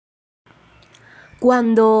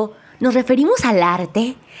Cuando nos referimos al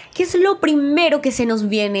arte, ¿qué es lo primero que se nos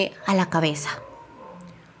viene a la cabeza?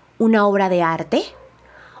 ¿Una obra de arte?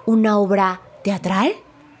 ¿Una obra teatral?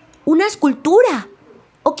 ¿Una escultura?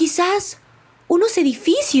 ¿O quizás unos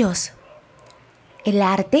edificios? El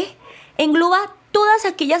arte engloba todas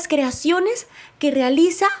aquellas creaciones que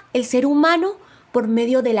realiza el ser humano por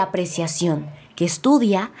medio de la apreciación, que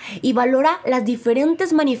estudia y valora las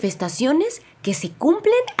diferentes manifestaciones que se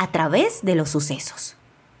cumplen a través de los sucesos.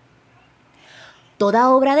 Toda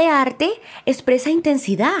obra de arte expresa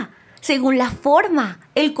intensidad según la forma,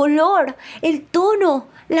 el color, el tono,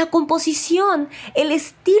 la composición, el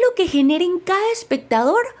estilo que genere en cada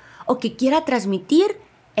espectador o que quiera transmitir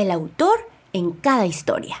el autor en cada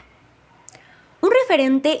historia. Un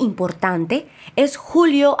referente importante es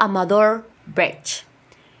Julio Amador Brecht.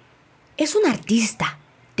 Es un artista,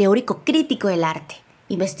 teórico crítico del arte,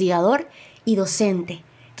 investigador y docente,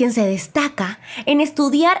 quien se destaca en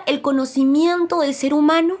estudiar el conocimiento del ser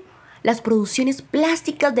humano, las producciones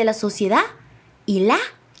plásticas de la sociedad y la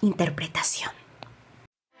interpretación.